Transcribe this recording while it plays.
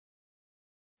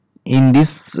In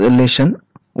this lesson,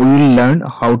 we will learn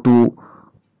how to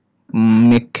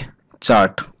make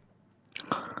chart.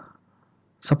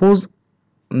 Suppose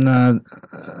uh,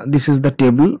 this is the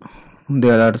table.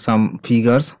 There are some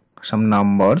figures, some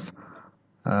numbers.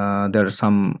 There are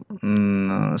some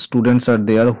students are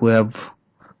there who have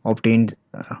obtained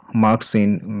marks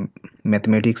in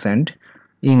mathematics and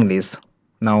English.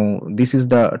 Now this is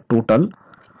the total.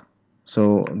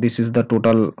 So this is the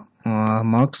total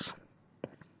marks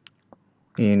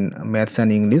in maths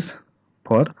and English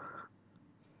for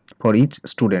each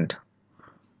student.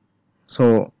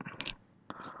 So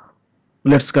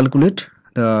let's calculate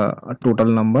the total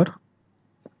number.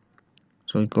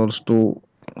 So equals to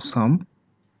sum,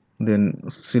 then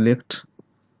select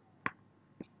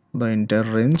the entire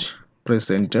range, press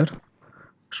enter.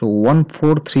 So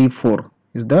 1434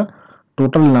 is the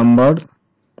total number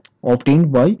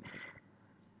obtained by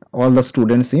all the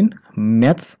students in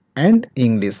maths and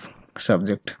English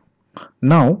subject.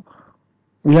 Now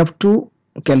we have to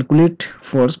calculate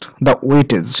first the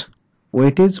weightage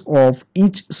of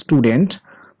each student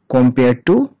compared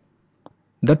to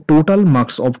the total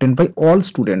marks obtained by all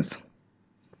students,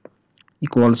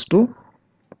 equals to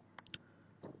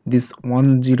this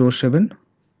 107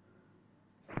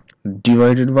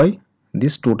 divided by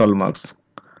this total marks.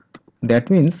 That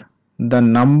means the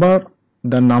number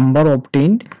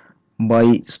obtained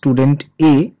by student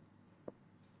A,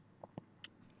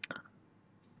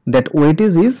 that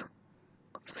weightage is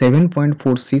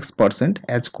 7.46%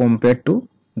 as compared to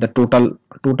the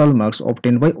total marks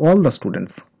obtained by all the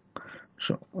students.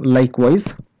 So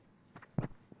likewise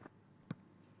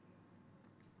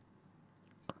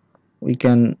we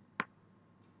can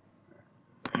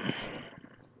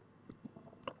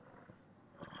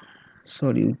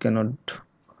we cannot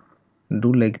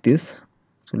do like this.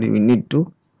 So we need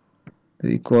to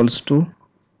equals to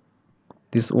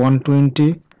this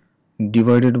 120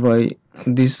 divided by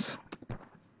this,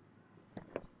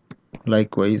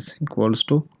 likewise equals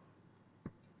to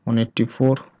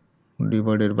 184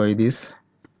 divided by this.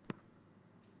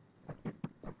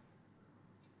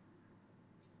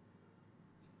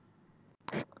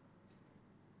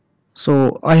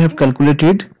 So I have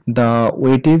calculated the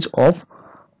weightage of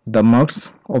the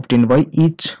marks obtained by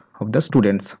each of the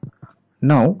students.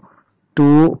 Now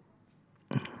to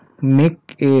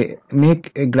make a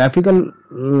graphical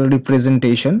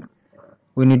representation,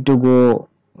 we need to go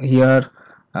here,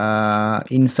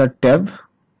 insert tab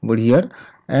over here,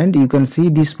 and you can see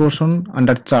this portion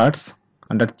under charts.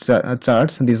 Under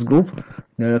charts, this group,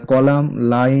 there are column,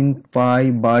 line,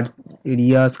 pie, bar,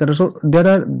 area, scatter. So there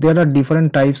are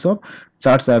different types of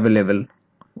charts available.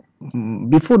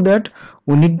 Before that,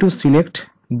 we need to select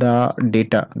the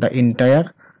data, the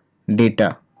entire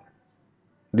data,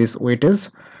 this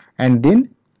weightage, and then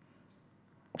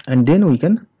we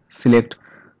can select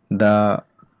the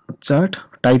chart,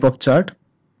 type of chart.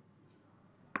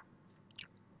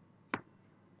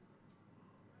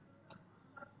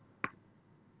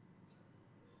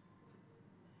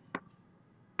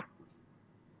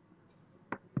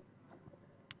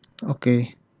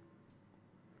 Okay,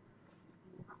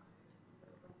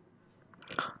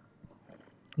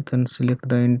 you can select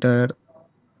the entire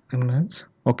image.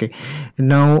 Okay,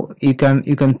 now you can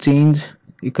change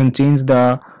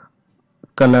the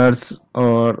colors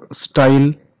or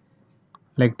style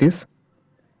like this.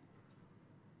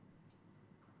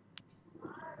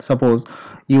 Suppose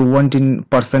you want in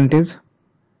percentage,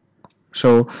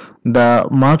 so the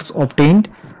marks obtained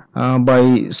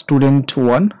by student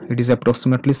 1, it is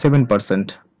approximately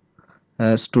 7%.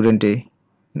 Student A,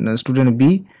 student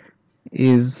B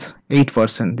is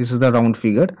 8%. This is the round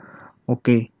figure.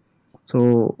 Okay,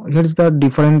 so here is the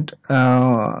different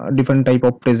type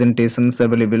of presentations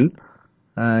available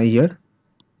here.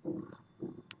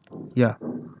 Yeah,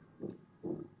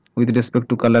 with respect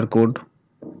to color code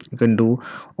you can do,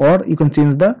 or you can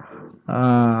change the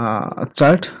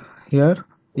chart here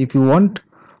if you want.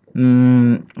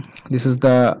 This is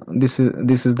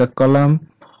the column.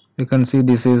 You can see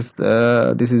this is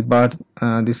bar,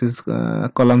 this is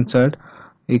column chart.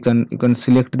 You can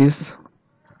select this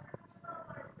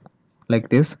like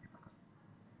this.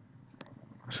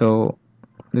 So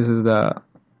this is the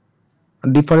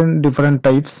different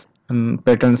types and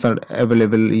patterns are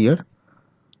available here.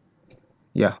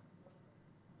 Yeah,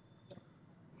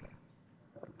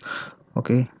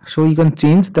 okay, so you can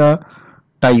change the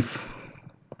type.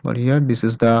 But here this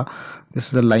is the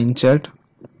line chart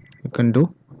you can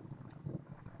do.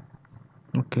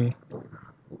 Okay,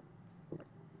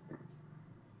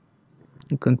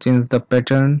 you can change the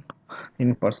pattern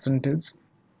in percentage.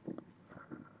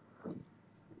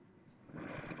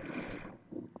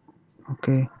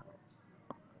 Okay,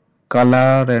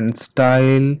 color and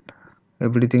style,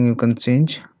 everything you can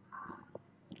change.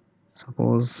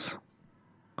 Suppose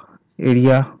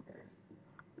area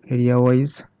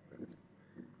wise,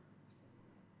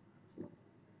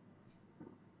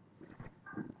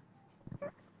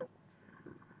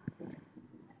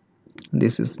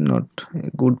 this is not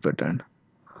a good pattern.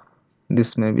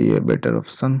 This may be a better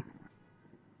option.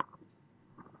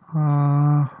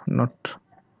 Not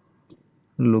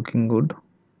looking good.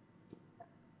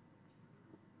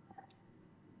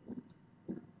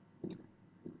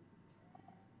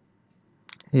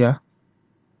 Yeah,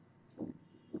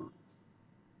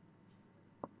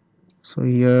 so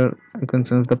here you can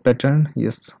change the pattern.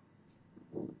 Yes,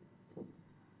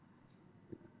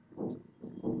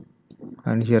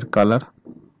 and here color.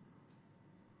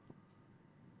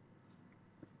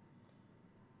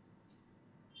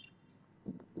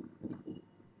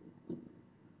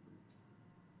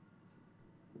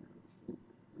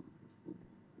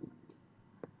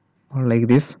 Or like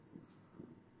this.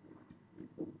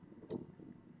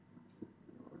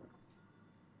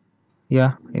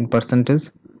 Yeah, in percentage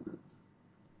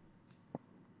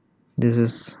this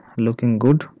is looking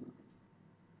good.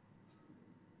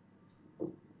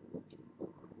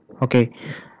 Okay,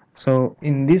 so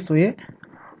in this way,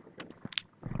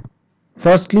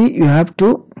 firstly you have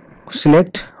to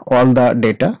select all the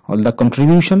data, all the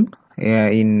contribution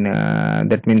in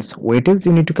that means weightage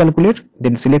you need to calculate,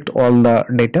 then select all the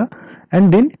data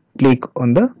and then click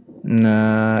on the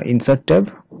insert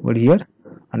tab. Over here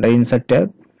under insert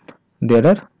tab there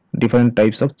are different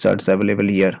types of charts available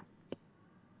here.